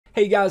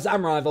Hey guys,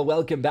 I'm Rival.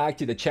 Welcome back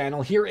to the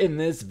channel. Here in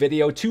this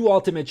video, 2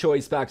 Ultimate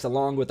Choice packs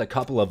along with a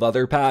couple of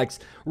other packs.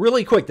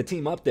 Really quick, the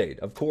team update.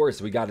 Of course,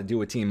 we got to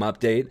do a team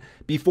update.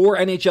 Before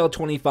NHL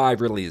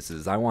 25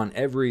 releases, I want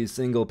every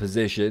single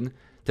position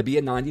to be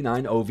a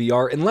 99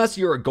 OVR, unless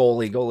you're a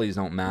goalie. Goalies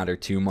don't matter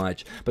too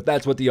much, but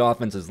that's what the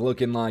offense is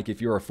looking like.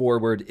 If you're a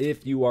forward,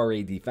 if you are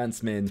a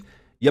defenseman,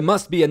 you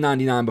must be a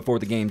 99 before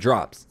the game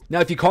drops.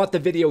 Now, if you caught the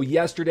video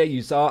yesterday,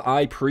 you saw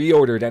I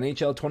pre-ordered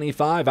NHL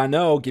 25. I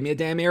know, give me a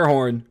damn air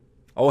horn.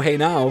 Oh, hey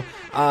now.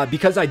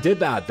 Because I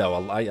did that,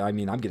 though. I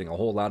mean, I'm getting a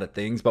whole lot of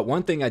things, but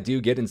one thing I do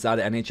get inside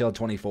of NHL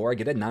 24, I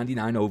get a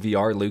 99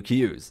 OVR Luke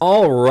Hughes.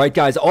 All right,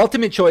 guys,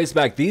 Ultimate Choice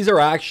back. These are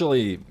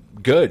actually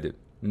good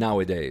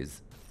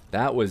nowadays.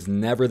 That was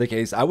never the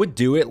case. I would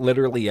do it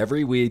literally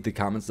every week. The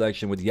comment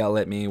section would yell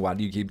at me, why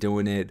do you keep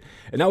doing it?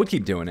 And I would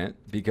keep doing it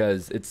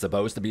because it's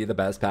supposed to be the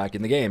best pack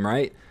in the game,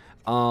 right?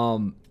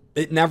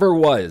 It never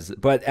was.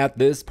 But at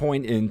this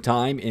point in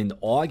time, in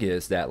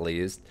August at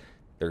least,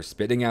 they're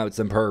spitting out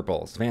some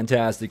purples.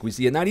 Fantastic. We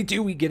see a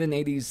 92. We get an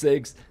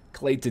 86.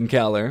 Clayton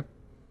Keller.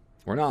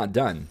 We're not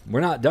done. We're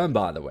not done,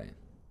 by the way.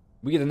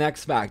 We get an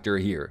X Factor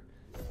here.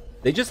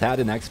 They just had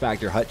an X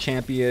Factor Hut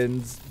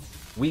Champions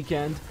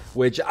weekend,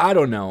 which I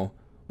don't know.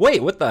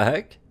 Wait, what the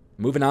heck?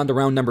 Moving on to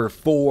round number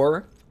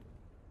 4.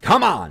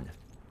 Come on.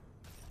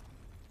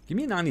 Give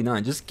me a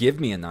 99. Just give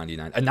me a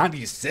 99. A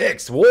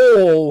 96.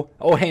 Whoa.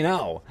 Oh, hey,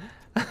 now.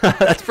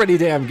 That's pretty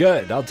damn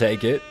good. I'll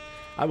take it.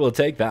 I will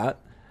take that.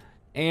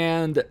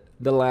 And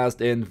the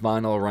last and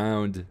final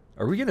round.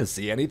 Are we going to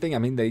see anything? I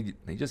mean, they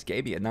just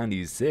gave me a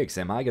 96.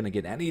 Am I going to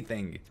get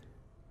anything?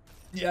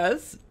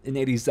 Yes, an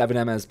 87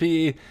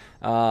 MSP.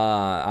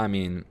 I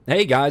mean,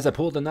 hey guys, I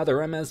pulled another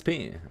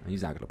MSP.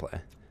 He's not going to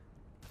play.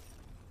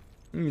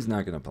 He's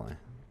not going to play.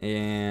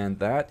 And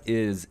that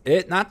is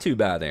it. Not too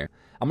bad there.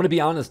 I'm going to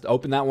be honest.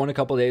 Opened that one a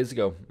couple days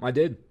ago. I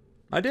did.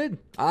 I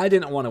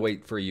didn't want to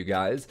wait for you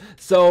guys.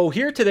 So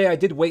here today, I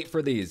did wait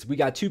for these. We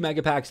got 2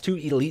 mega packs, 2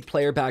 elite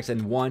player packs,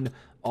 and 1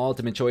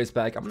 ultimate choice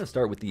pack. I'm going to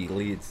start with the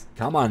elites.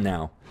 Come on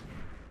now.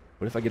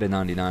 What if I get a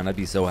 99? I'd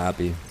be so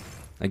happy.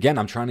 Again,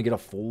 I'm trying to get a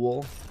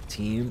full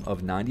team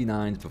of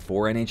 99s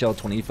before NHL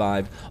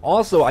 25.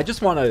 Also, I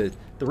just want to,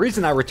 the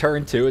reason I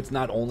returned to, it's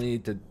not only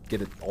to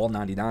get it all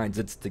 99s,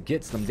 it's to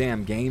get some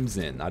damn games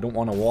in. I don't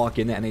want to walk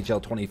into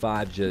NHL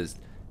 25 just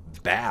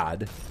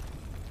bad.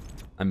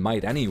 I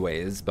might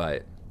anyways,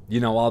 but, you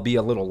know, I'll be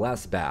a little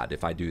less bad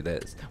if I do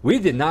this. We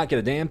did not get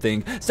a damn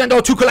thing. Send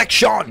out to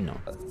collection.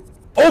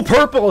 Oh,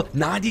 purple.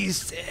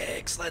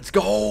 96. Let's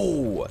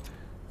go.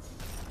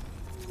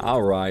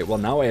 All right. Well,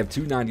 now I have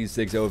 2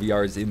 96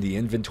 OVRs in the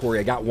inventory.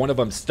 I got one of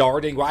them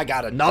starting. Well, I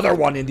got another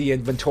one in the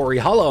inventory.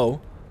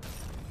 Hello.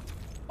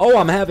 Oh,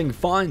 I'm having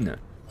fun.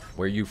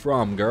 Where you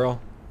from,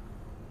 girl?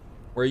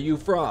 Where are you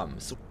from?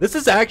 So this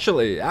is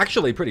actually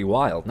pretty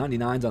wild.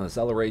 99s on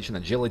acceleration,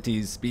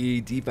 agility,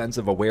 speed,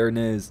 defensive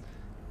awareness,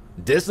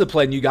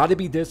 discipline. You got to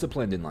be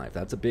disciplined in life.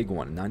 That's a big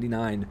one.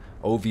 99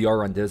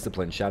 OVR on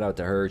discipline. Shout out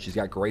to her. She's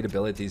got great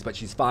abilities, but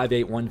she's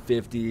 5'8",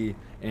 150,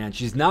 and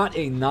she's not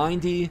a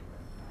 99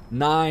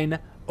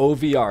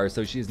 OVR,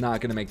 so she's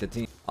not going to make the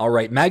team. All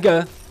right,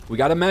 mega. We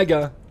got a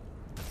mega.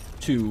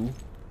 2,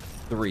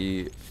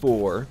 3,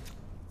 4,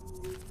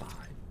 5,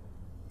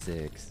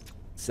 6,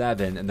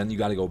 7, and then you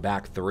got to go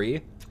back 3,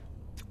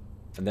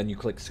 and then you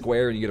click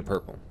square and you get a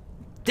purple.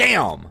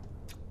 Damn!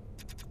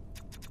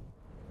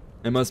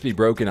 It must be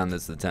broken on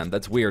this attempt.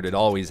 That's weird. It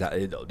always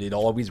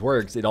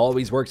works. It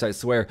always works, I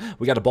swear.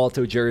 We got a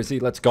Balto jersey.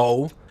 Let's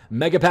go.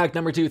 Mega pack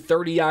number 2,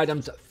 30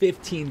 items,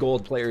 15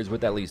 gold players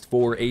with at least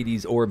 4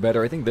 80s or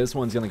better. I think this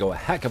one's gonna go a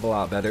heck of a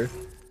lot better.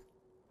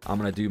 I'm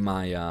gonna do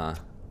my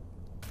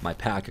my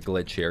pack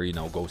glitch here. You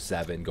know, go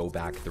 7, go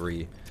back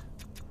 3.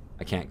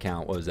 I can't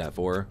count. What was that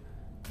for?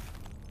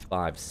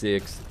 5,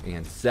 6,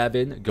 and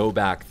 7. Go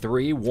back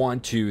 3. 1,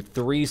 2,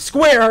 3.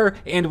 Square!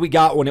 And we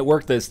got one. It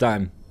worked this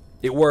time.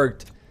 It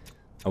worked.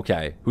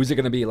 Okay. Who's it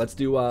going to be? Let's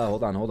do,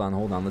 hold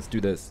on. Let's do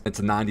this. It's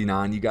a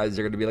 99. You guys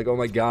are going to be like, oh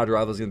my god,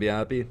 Rival's going to be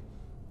happy.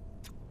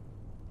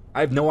 I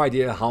have no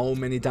idea how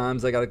many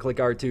times I got to click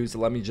R2, so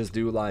let me just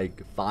do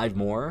like 5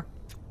 more.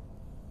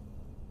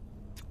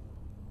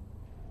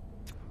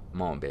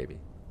 Come on, baby.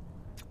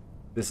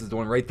 This is the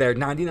one right there.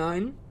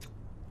 99.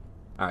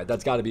 All right,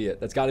 that's got to be it.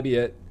 That's got to be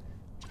it.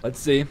 Let's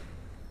see.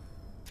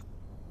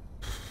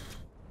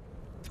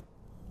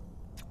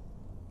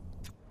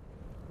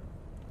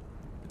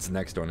 It's the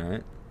next one,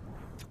 right?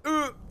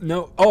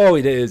 No. Oh,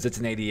 it is. It's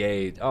an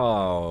 88.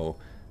 Oh.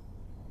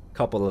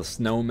 Couple of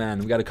snowmen.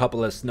 We got a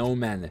couple of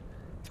snowmen.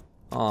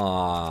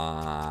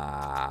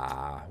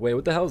 Ah. Wait,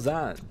 what the hell is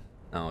that?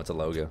 Oh, it's a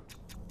logo.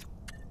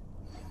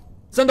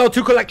 Send out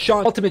to collection.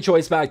 Ultimate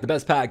choice pack. The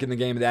best pack in the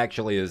game. It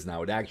actually is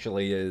now. It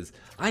actually is.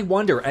 I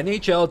wonder,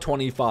 NHL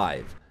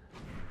 25.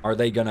 Are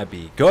they gonna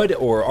be good,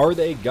 or are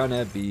they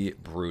gonna be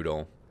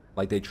brutal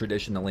like they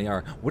traditionally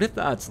are? What if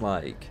that's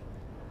like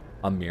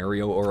a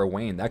Mario or a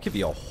Wayne? That could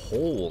be a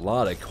whole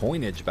lot of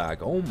coinage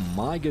back. Oh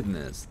my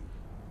goodness.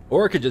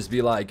 Or it could just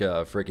be like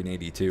a freaking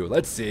 82.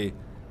 Let's see.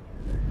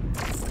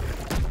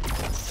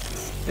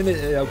 And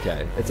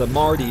okay, it's a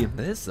Marty.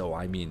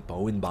 I mean,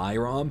 Bowen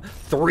Byram.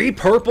 3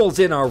 purples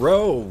in a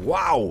row.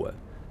 Wow.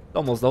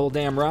 Almost the whole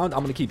damn round.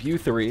 I'm going to keep you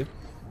 3.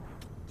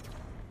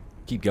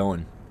 Keep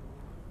going.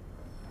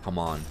 Come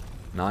on.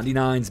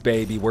 99s,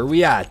 baby. Where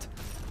we at?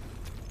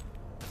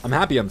 I'm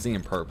happy I'm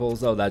seeing purples,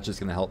 though. That's just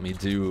going to help me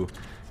do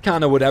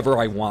kind of whatever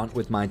I want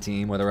with my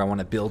team. Whether I want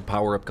to build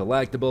power-up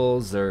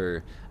collectibles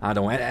or, I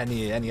don't know,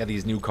 any of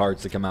these new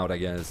cards to come out, I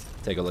guess.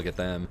 Take a look at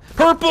them.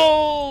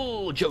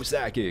 Purple! Joe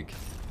Sakic.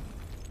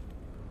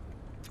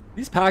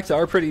 These packs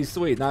are pretty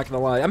sweet, not going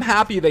to lie. I'm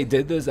happy they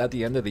did this at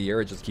the end of the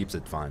year. It just keeps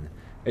it fun.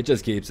 It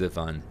just keeps it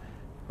fun.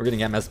 We're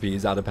getting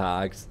MSPs out of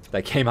packs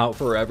that came out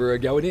forever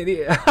ago.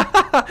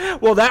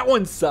 Well, that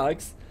one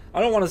sucks. I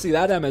don't want to see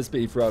that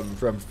MSP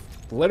from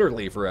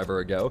literally forever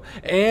ago.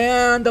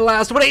 And the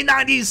last one,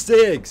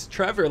 896.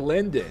 Trevor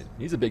Linden.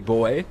 He's a big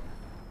boy.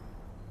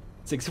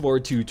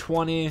 6'4",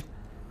 220.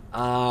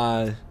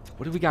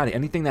 What do we got?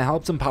 Anything that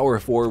helps him power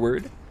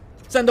forward?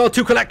 Send all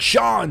to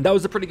collection. That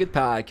was a pretty good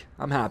pack.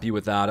 I'm happy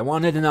with that. I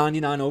wanted a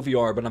 99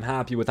 OVR, but I'm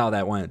happy with how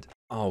that went.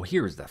 Oh,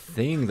 here's the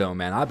thing, though,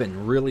 man. I've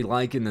been really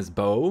liking this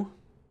Bo.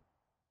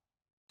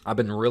 I've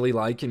been really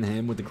liking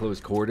him with the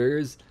close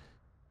quarters.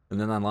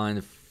 And then on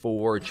line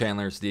 4,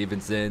 Chandler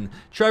Stevenson.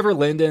 Trevor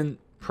Linden,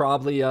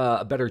 probably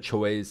a better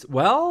choice.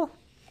 Well,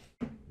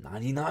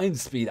 99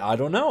 speed, I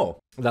don't know.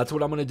 That's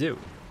what I'm going to do.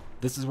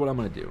 This is what I'm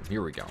going to do.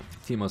 Here we go.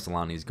 Timo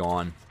Solani's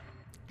gone.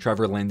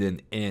 Trevor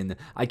Linden in.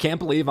 I can't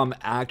believe I'm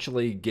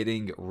actually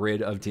getting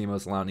rid of Timo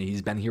Solani.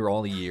 He's been here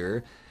all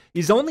year.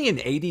 He's only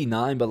an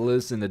 89, but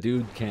listen, the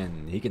dude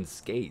he can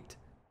skate.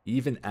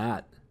 Even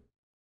at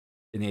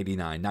an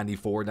 89,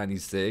 94,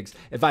 96.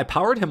 If I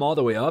powered him all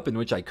the way up, in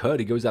which I could,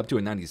 he goes up to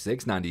a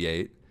 96,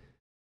 98.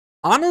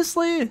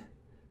 Honestly,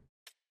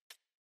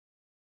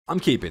 I'm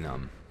keeping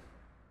him.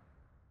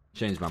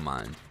 Changed my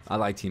mind. I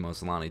like Timo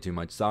Solani too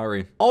much.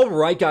 Sorry.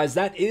 Alright, guys.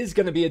 That is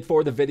going to be it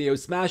for the video.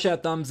 Smash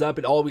that thumbs up.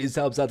 It always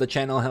helps out the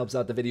channel. Helps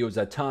out the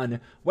videos a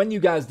ton. When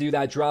you guys do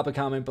that, drop a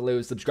comment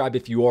below. Subscribe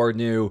if you are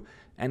new.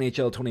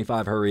 NHL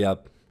 25, hurry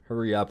up.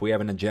 Hurry up. We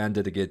have an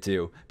agenda to get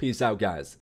to. Peace out, guys.